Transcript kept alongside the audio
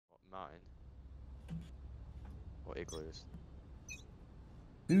Martin. Or igloos.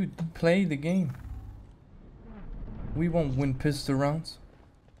 Dude, play the game. We won't win pistol rounds.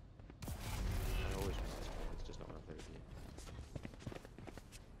 I always win this game, it's just not when I play with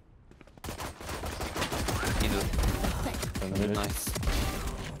you. Nice.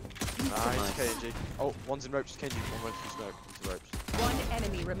 Nice, KNG. Oh, one's in ropes, KNG. One went through smoke into ropes. One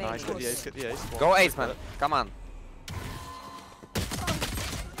enemy remaining. Nice, get the ace, get the ace. Go ace, man. Come on.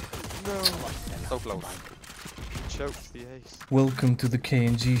 No. So close. Choked the ace. Welcome to the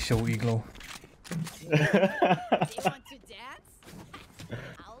KNG show, Iglo. They want to dance?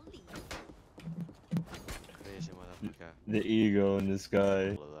 I'll leave. Okay. The ego in this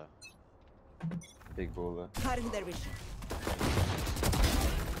guy. Big baller. Cutting their vision.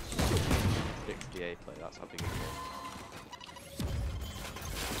 Stick to the A play, that's how big it is.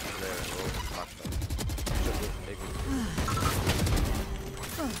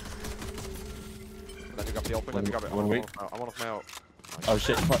 Let me grab the open, let me grab it. I'm on off my ult. Oh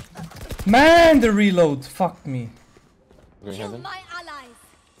shit, fuck. Man, the reload! Fuck me. Kill my allies.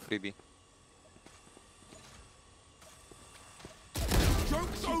 Freebie.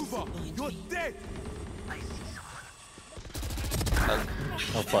 Joke's over! You're dead!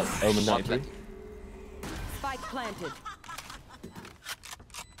 Oh fuck, Omen 93. Spike planted.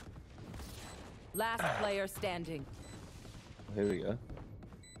 Last player standing. Here we go.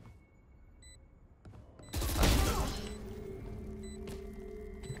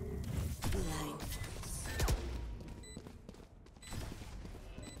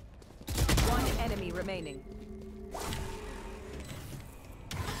 One enemy remaining.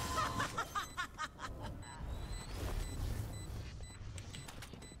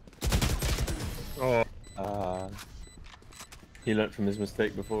 Oh. He learnt from his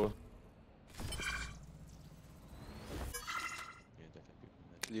mistake before.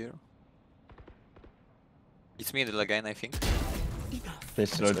 Clear. It's middle again, I think. They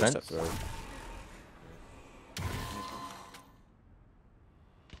slowed down.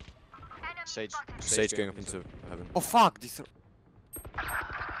 Sage going up into heaven. Oh fuck! This.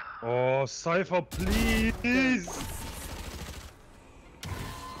 Oh, Cypher, please!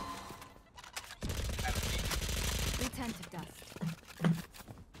 Return to dust.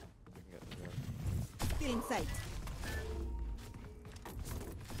 Still in sight.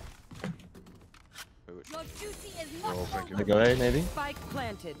 Your duty is not over. They go A, maybe? Spike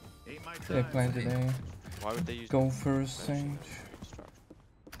planted. They planted A. Why would they use Go first, Sage.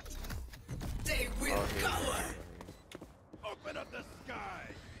 They will cover! Open up the sky!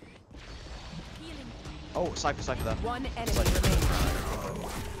 Healing. Oh, Cypher there. One enemy remaining.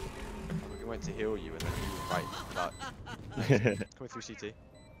 We went to heal you and then you were right. But coming through CT.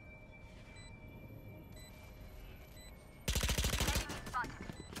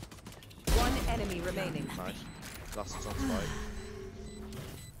 One enemy remaining. Nice. Last one's on spike.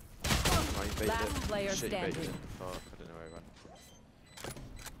 Oh, you baited Last it. player Shit, you baited standing. it. Fuck, I don't know where he went.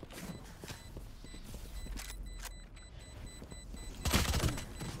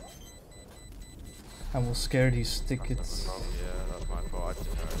 I will scare these tickets. Oh, yeah, that's my fault. I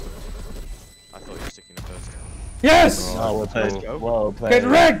didn't know it was. I thought you were sticking the first time. Yes! Oh, well played. Let's go. Well played. Get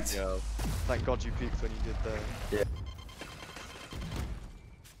wrecked! Yeah. Thank God you peeked when you did that. Yeah.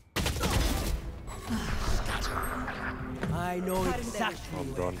 I know exactly.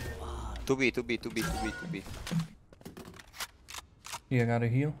 I'm done. 2B. Yeah, I gotta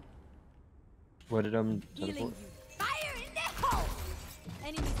heal. Where did Healing teleport? you. Fire in the hole!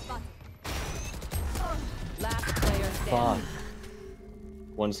 Enemy spotted. Last player Fuck. standing.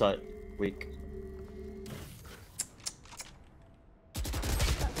 One side. Weak.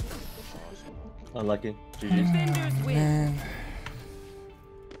 Unlucky. GG's. Defenders win. Man.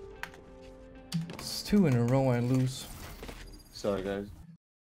 It's 2 in a row I lose. Sorry guys.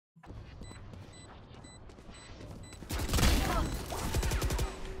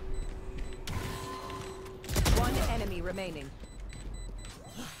 One enemy remaining.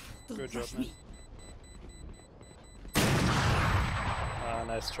 Good job, man.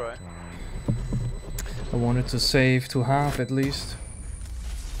 Nice try. I wanted to save to half at least.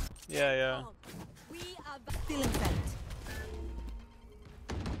 Yeah. We are Still in sight.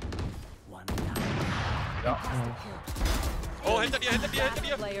 One down. Oh, hinter dir! Last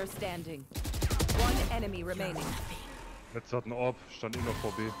player standing. One enemy remaining. Letzter hat einen Orb, stand noch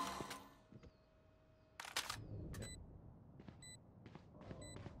vor B.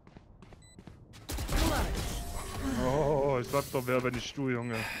 Oh, ich sag doch, wer bin ich du,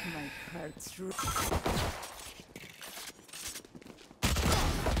 Junge? My heart's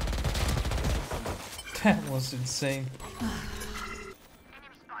That was insane.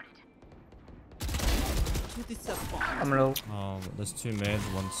 I'm low. There's 2 mid,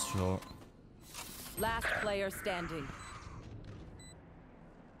 1's short. Last player standing.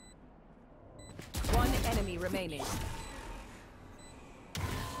 One enemy remaining.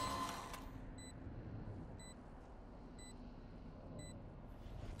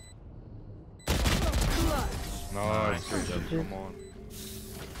 Nice, come on.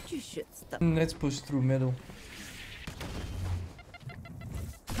 You should stop. Let's push through middle.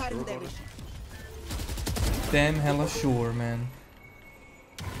 Damn hella sure, man.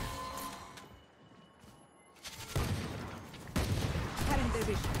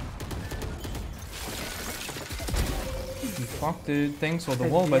 You fucked it. Thanks for the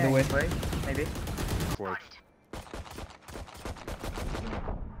wall, by the way. Maybe. Worked.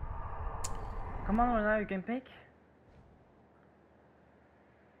 Come on, now you can pick.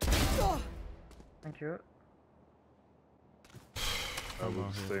 Thank you. I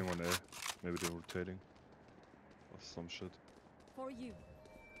was staying on A. Maybe they're rotating. Or some shit. For you.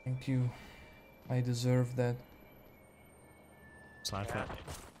 Thank you. I deserve that. Side flat.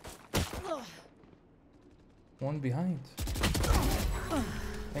 One behind.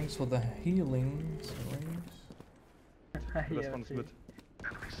 Thanks for the healing. Last one's mid.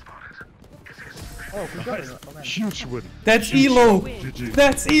 Oh, good job. Oh, man. Huge win. That's Huge Elo! win. GG.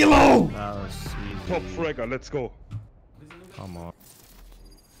 That's Elo! That was easy. Top fragger, let's go. Come on.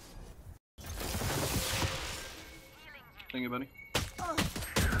 Thank you, buddy.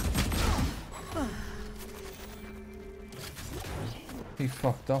 He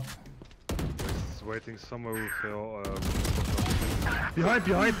fucked up. He's waiting somewhere with your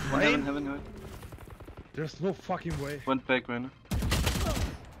behind! Heaven. There's no fucking way. Went back right now.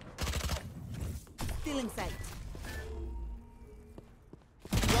 Still in sight.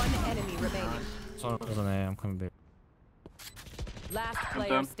 One enemy remaining. Sorry, I was on A, I'm coming back. Last I'm player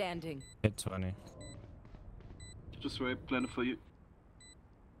down. standing. Hit 20. Just right, plan for you.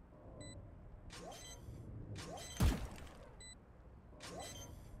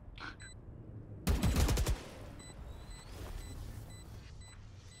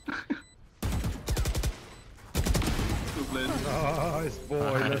 Nice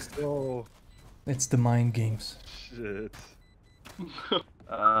boy, let's go. It's the mind games. Shit.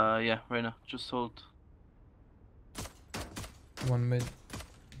 Yeah, right now. Just hold. One mid.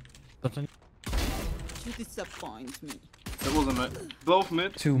 You disappoint me. That wasn't right. Both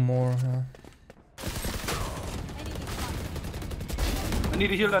mid. 2 more, huh? I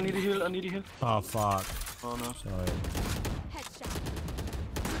need a heal, I need a heal. Oh fuck. Oh no. Sorry. Headshot.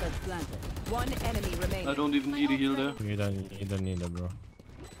 That's planted. One enemy remaining. I don't even need a heal there. You don't need it, bro.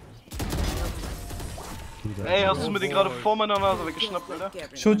 Ey, hast du mir den gerade vor meiner Nase weggeschnappt,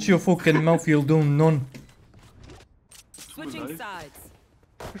 Alter? Shut your fucking mouth, you'll do none. Switching sides.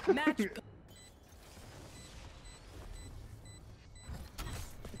 Match.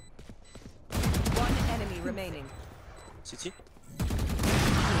 One enemy remaining. City?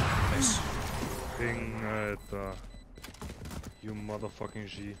 Ding, Alter. You motherfucking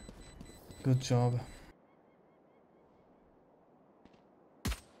G. Good job.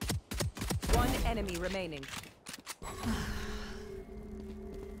 One enemy remaining.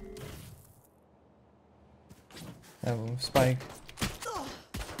 Oh, spike.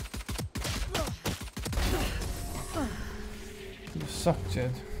 You suck,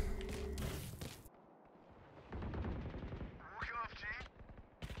 Jed.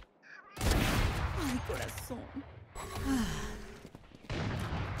 Ay, corazón.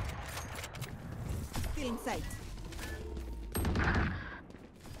 Still in sight.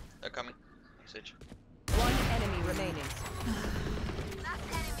 They're coming. Message. One enemy remaining.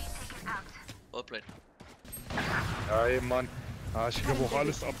 Well played. Ey, Mann. Ah, ich gebe auch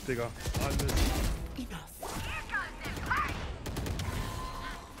alles ab, Digga. Alles.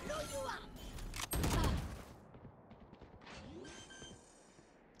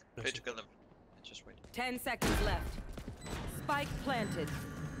 Wait to kill them. Just wait. 10 seconds left. Spike planted.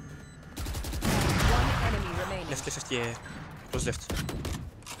 One enemy remaining. Left, yeah. Close left.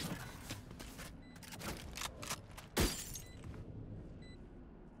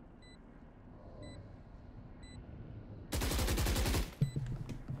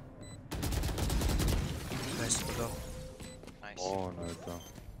 Nice, good go. Nice. Oh, Alter.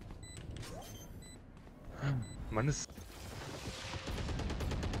 Mann ist...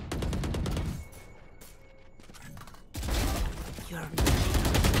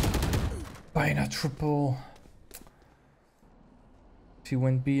 Buying a triple. She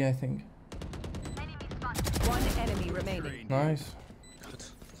went B, I think. One enemy remaining. Nice. Good.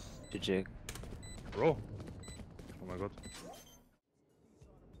 GG. Bro. Oh my god.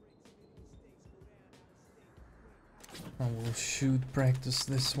 I will shoot practice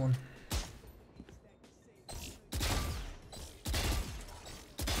this one.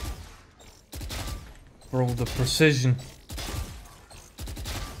 Bro, the precision.